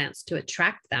flowering plants to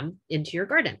attract them into your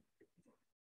garden.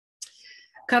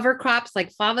 Cover crops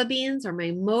like fava beans are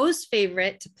my most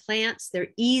favorite to plant.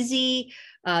 They're easy.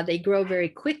 They grow very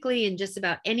quickly in just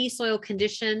about any soil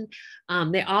condition.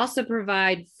 They also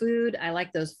provide food. I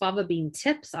like those fava bean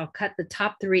tips. I'll cut the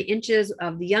top 3 inches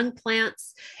of the young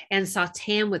plants and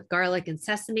saute them with garlic and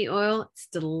sesame oil. It's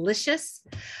delicious.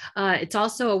 It's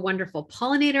also a wonderful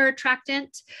pollinator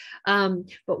attractant.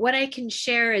 But what I can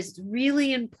share is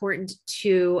really important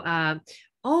to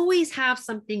always have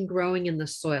something growing in the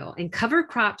soil, and cover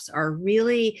crops are a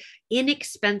really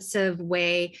inexpensive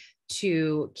way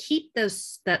to keep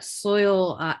that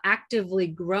soil actively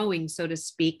growing, so to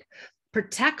speak,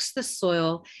 protects the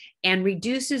soil and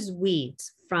reduces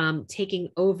weeds from taking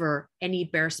over any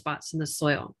bare spots in the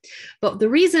soil. But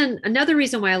another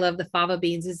reason why I love the fava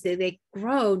beans is that they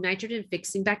grow nitrogen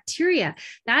fixing bacteria.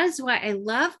 That is why I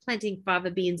love planting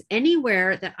fava beans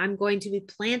anywhere that I'm going to be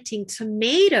planting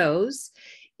tomatoes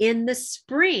in the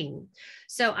spring.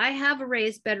 So I have a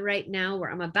raised bed right now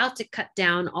where I'm about to cut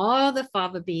down all the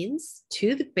fava beans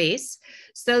to the base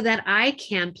so that I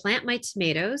can plant my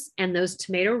tomatoes, and those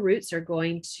tomato roots are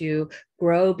going to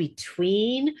grow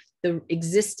between the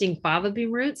existing fava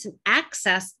bean roots and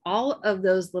access all of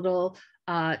those little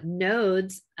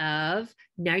nodes of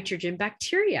nitrogen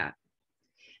bacteria.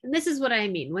 And this is what I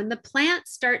mean. When the plant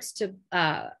starts to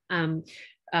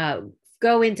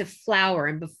go into flower,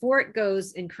 and before it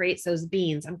goes and creates those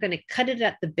beans, I'm going to cut it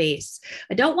at the base.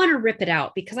 I don't want to rip it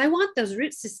out because I want those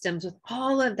root systems with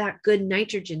all of that good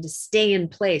nitrogen to stay in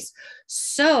place,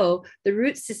 so the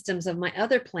root systems of my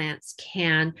other plants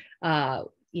can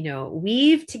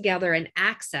weave together and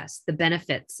access the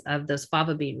benefits of those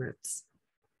fava bean roots.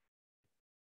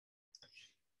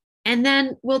 And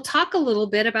then we'll talk a little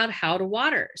bit about how to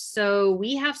water. So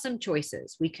we have some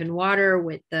choices. We can water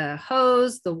with the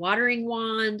hose, the watering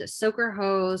wand, a soaker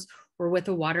hose, or with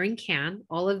a watering can.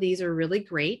 All of these are really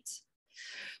great.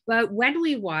 But when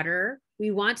we water, we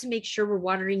want to make sure we're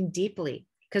watering deeply,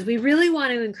 because we really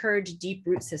want to encourage deep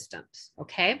root systems,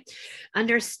 okay?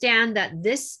 Understand that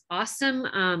this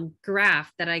awesome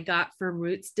graph that I got from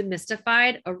Roots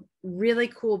Demystified, a really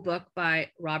cool book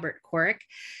by Robert Corrick.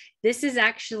 This is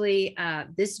actually,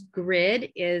 this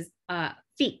grid is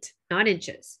feet, not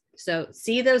inches. So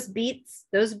see those beets?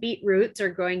 Those beet roots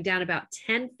are going down about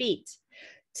 10 feet.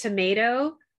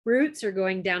 Tomato roots are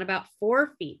going down about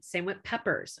 4 feet. Same with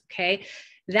peppers, okay?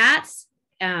 That's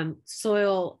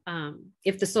soil,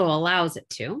 if the soil allows it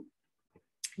to.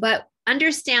 But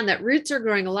understand that roots are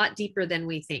growing a lot deeper than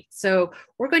we think. So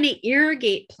we're going to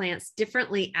irrigate plants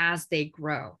differently as they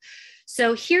grow.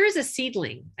 So here's a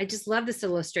seedling. I just love this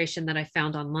illustration that I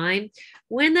found online.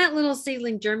 When that little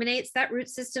seedling germinates, that root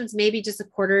system's maybe just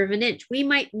 1/4 of an inch. We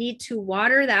might need to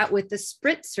water that with the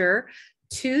spritzer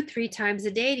 2-3 times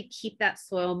a day to keep that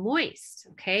soil moist.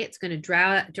 Okay, it's going to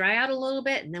dry out a little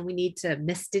bit, and then we need to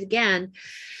mist it again.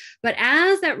 But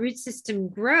as that root system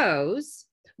grows,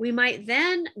 we might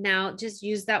then now just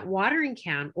use that watering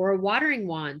can or a watering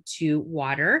wand to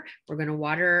water. We're going to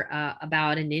water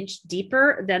about 1 inch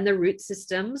deeper than the root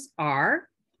systems are.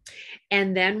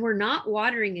 And then we're not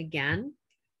watering again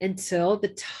until the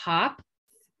top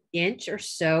inch or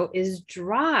so is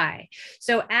dry.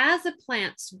 So as the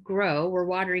plants grow, we're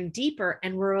watering deeper,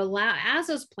 and as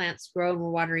those plants grow and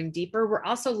we're watering deeper, we're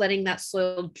also letting that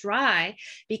soil dry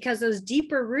because those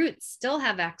deeper roots still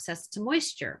have access to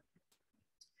moisture.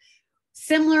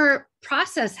 Similar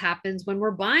process happens when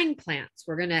we're buying plants.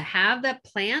 We're going to have the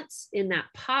plants in that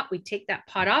pot. We take that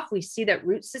pot off. We see that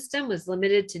root system was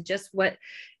limited to just what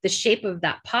the shape of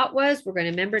that pot was. We're going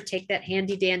to remember, take that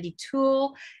handy dandy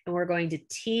tool, and we're going to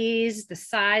tease the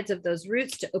sides of those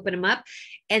roots to open them up.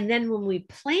 And then when we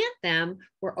plant them,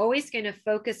 we're always going to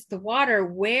focus the water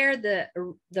where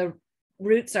the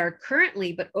roots are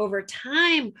currently, but over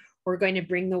time, we're going to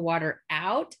bring the water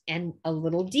out and a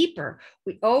little deeper.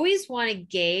 We always want to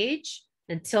gauge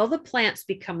until the plants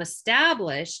become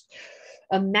established.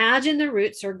 Imagine the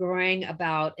roots are growing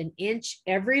about an inch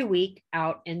every week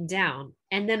out and down.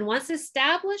 And then once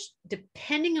established,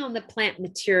 depending on the plant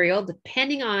material,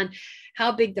 depending on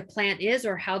how big the plant is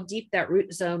or how deep that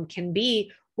root zone can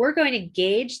be, we're going to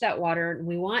gauge that water. And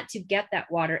we want to get that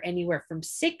water anywhere from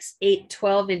 6, 8,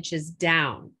 12 inches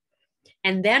down.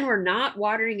 And then we're not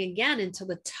watering again until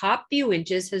the top few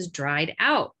inches has dried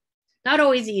out. Not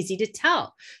always easy to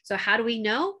tell. So how do we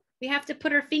know? We have to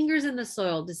put our fingers in the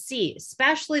soil to see,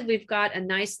 especially if we've got a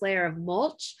nice layer of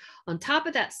mulch on top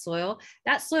of that soil,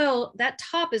 that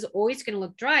top is always going to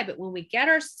look dry. But when we get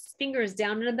our fingers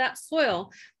down into that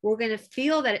soil, we're going to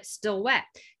feel that it's still wet.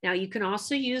 Now, you can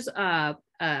also use a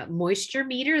moisture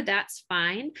meter, that's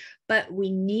fine, but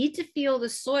we need to feel the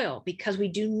soil because we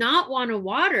do not want to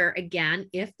water again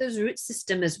if the root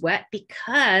system is wet,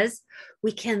 because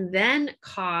we can then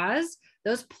cause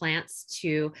those plants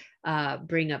to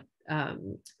bring up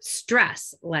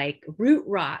stress like root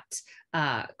rot,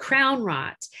 crown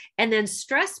rot. And then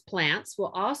stress plants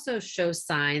will also show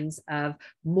signs of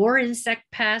more insect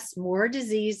pests, more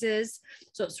diseases.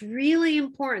 So it's really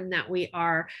important that we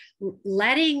are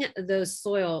letting the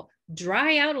soil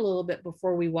dry out a little bit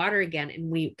before we water again. And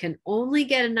we can only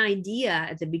get an idea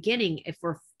at the beginning if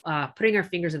we're putting our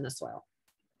fingers in the soil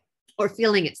or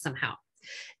feeling it somehow.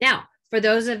 Now, for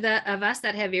those of us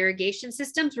that have irrigation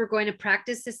systems, we're going to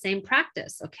practice the same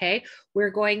practice, okay? We're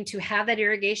going to have that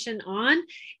irrigation on,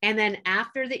 and then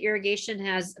after the irrigation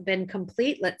has been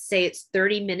complete, let's say it's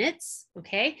 30 minutes,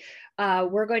 okay?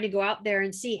 We're going to go out there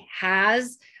and see,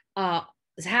 has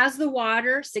the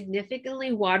water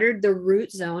significantly watered the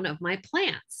root zone of my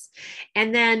plants?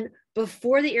 And then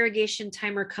before the irrigation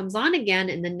timer comes on again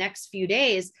in the next few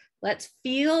days, let's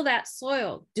feel that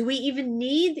soil. Do we even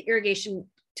need the irrigation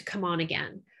to come on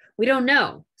again? We don't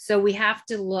know. So we have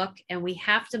to look and we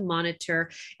have to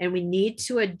monitor, and we need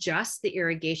to adjust the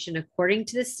irrigation according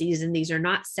to the season. These are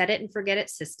not set it and forget it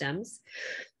systems.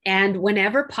 And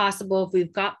whenever possible, if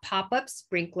we've got pop-up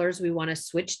sprinklers, we want to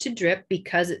switch to drip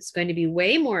because it's going to be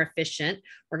way more efficient.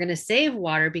 We're going to save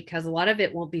water because a lot of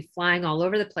it won't be flying all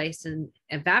over the place and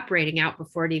evaporating out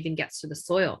before it even gets to the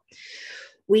soil.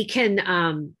 We can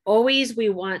we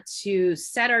want to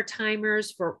set our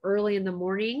timers for early in the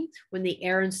morning when the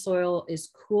air and soil is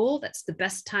cool. That's the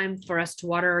best time for us to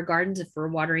water our gardens if we're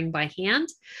watering by hand.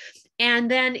 And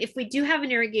then if we do have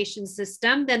an irrigation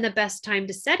system, then the best time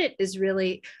to set it is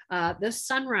really the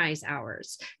sunrise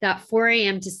hours, that 4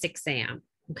 a.m. to 6 a.m.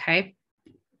 Okay.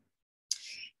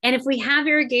 And if we have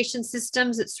irrigation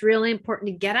systems, it's really important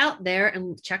to get out there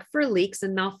and check for leaks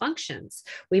and malfunctions.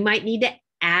 We might need to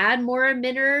add more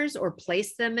emitters or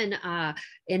place them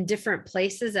in different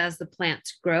places as the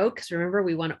plants grow. Because remember,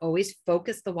 we want to always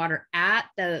focus the water at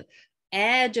the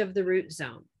edge of the root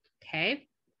zone, okay?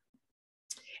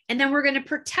 And then we're going to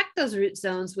protect those root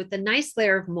zones with a nice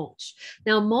layer of mulch.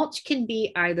 Now, mulch can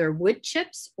be either wood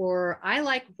chips, or I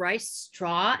like rice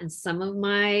straw in some of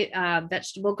my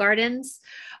vegetable gardens.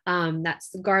 That's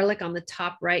the garlic on the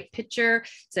top right picture.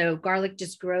 So garlic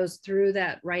just grows through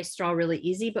that rice straw really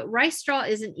easy, but rice straw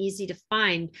isn't easy to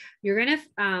find. You're going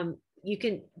to, you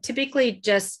can typically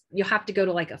you'll have to go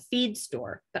to like a feed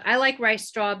store, but I like rice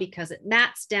straw because it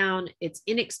mats down, it's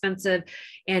inexpensive,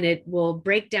 and it will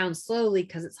break down slowly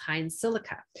because it's high in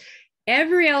silica.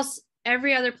 Every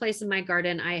other place in my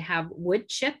garden, I have wood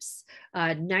chips,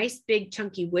 nice big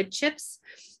chunky wood chips.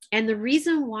 And the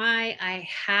reason why I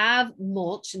have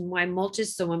mulch and why mulch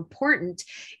is so important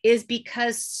is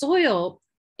because soil,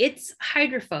 it's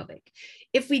hydrophobic.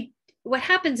 What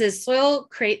happens is soil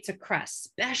creates a crust,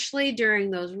 especially during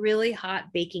those really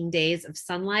hot baking days of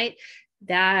sunlight.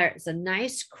 There's a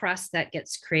nice crust that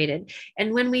gets created.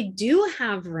 And when we do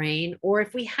have rain, or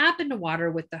if we happen to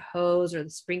water with the hose or the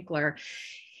sprinkler,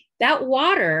 that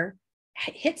water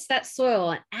hits that soil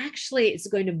and actually it's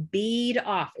going to bead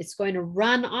off. It's going to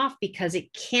run off because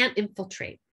it can't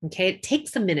infiltrate. Okay, it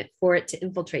takes a minute for it to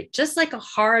infiltrate. Just like a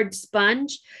hard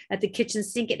sponge at the kitchen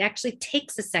sink, it actually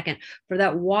takes a second for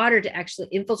that water to actually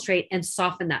infiltrate and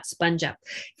soften that sponge up.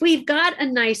 If we've got a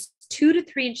nice 2 to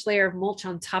 3 inch layer of mulch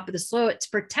on top of the soil. It's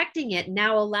protecting it,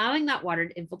 now allowing that water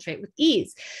to infiltrate with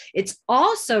ease. It's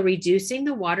also reducing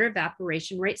the water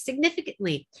evaporation rate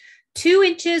significantly. 2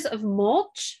 inches of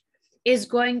mulch is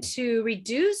going to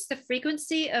reduce the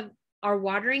frequency of our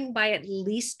watering by at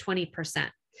least 20%.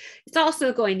 It's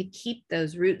also going to keep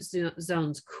those root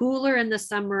zones cooler in the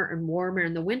summer and warmer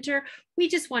in the winter. We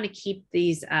just want to keep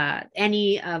these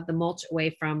any of the mulch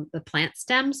away from the plant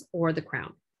stems or the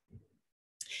crown.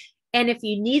 And if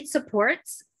you need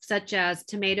supports, such as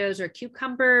tomatoes or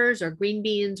cucumbers or green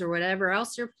beans or whatever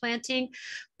else you're planting,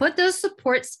 put those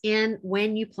supports in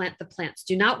when you plant the plants.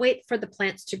 Do not wait for the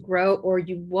plants to grow, or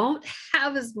you won't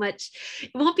have as much,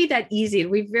 it won't be that easy.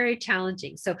 It'll be very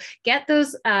challenging. So get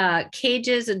those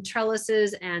cages and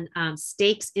trellises and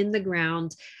stakes in the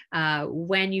ground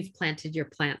when you've planted your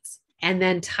plants, and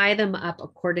then tie them up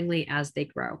accordingly as they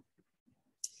grow.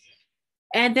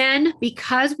 And then,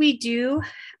 because we do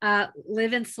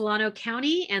live in Solano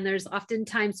County, and there's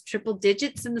oftentimes triple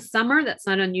digits in the summer, that's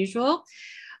not unusual.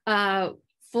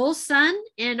 Full sun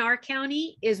in our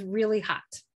county is really hot.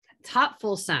 It's hot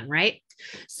full sun, right?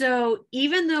 So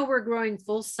even though we're growing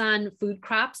full sun food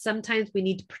crops, sometimes we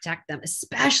need to protect them,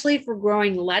 especially if we're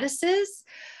growing lettuces.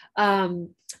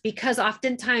 Because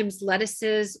oftentimes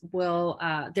lettuces will,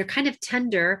 they're kind of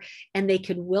tender and they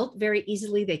could wilt very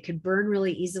easily. They could burn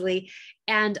really easily.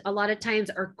 And a lot of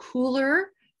times our cooler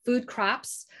food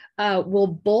crops will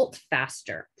bolt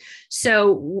faster.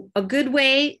 So a good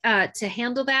way to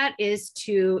handle that is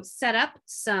to set up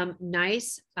some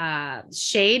nice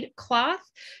shade cloth.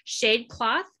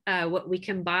 What we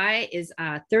can buy is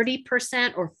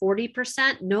 30% or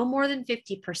 40%, no more than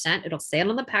 50%. It'll say it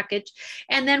on the package.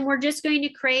 And then we're just going to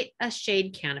create a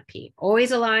shade canopy,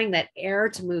 always allowing that air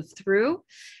to move through.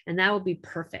 And that will be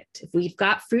perfect. If we've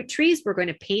got fruit trees, we're going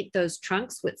to paint those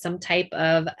trunks with some type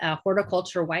of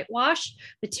horticulture whitewash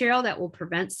material that will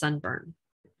prevent sunburn.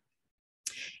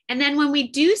 And then when we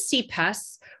do see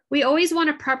pests, we always want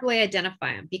to properly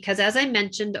identify them, because as I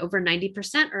mentioned, over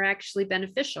 90% are actually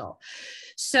beneficial.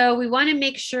 So we want to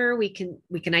make sure we can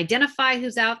identify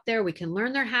who's out there, we can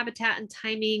learn their habitat and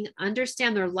timing,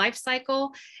 understand their life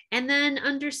cycle, and then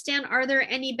understand, are there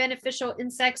any beneficial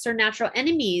insects or natural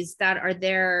enemies that are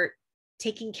there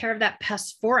taking care of that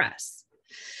pest for us?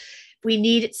 We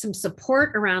need some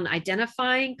support around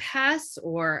identifying pests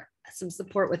or some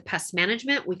support with pest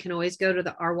management. We can always go to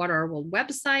the Our Water, Our World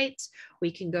website.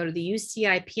 We can go to the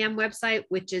UCIPM website,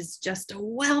 which is just a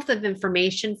wealth of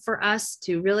information for us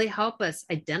to really help us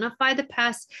identify the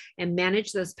pests and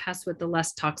manage those pests with the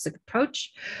less toxic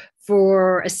approach.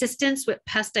 For assistance with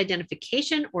pest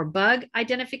identification or bug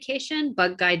identification,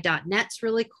 bugguide.net is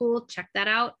really cool. Check that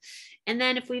out. And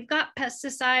then if we've got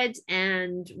pesticides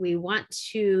and we want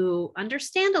to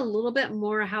understand a little bit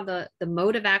more how the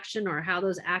mode of action or how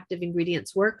those active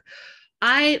ingredients work,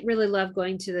 I really love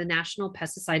going to the National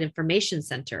Pesticide Information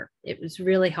Center. It was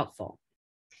really helpful.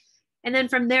 And then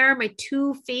from there, my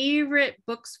two favorite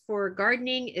books for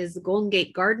gardening is The Golden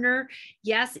Gate Gardener.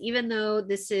 Yes, even though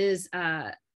this is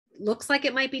looks like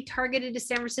it might be targeted to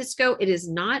San Francisco, it is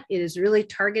not. It is really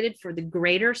targeted for the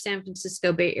greater San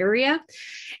Francisco Bay Area.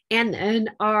 And then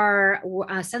our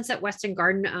Sunset Western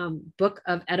Garden book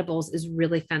of edibles is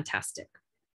really fantastic.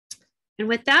 And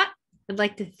with that, I'd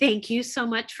like to thank you so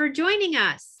much for joining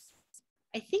us.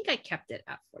 I think I kept it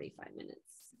at 45 minutes.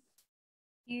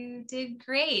 You did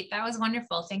great. That was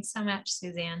wonderful. Thanks so much,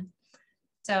 Suzanne.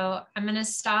 So I'm going to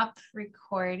stop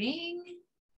recording.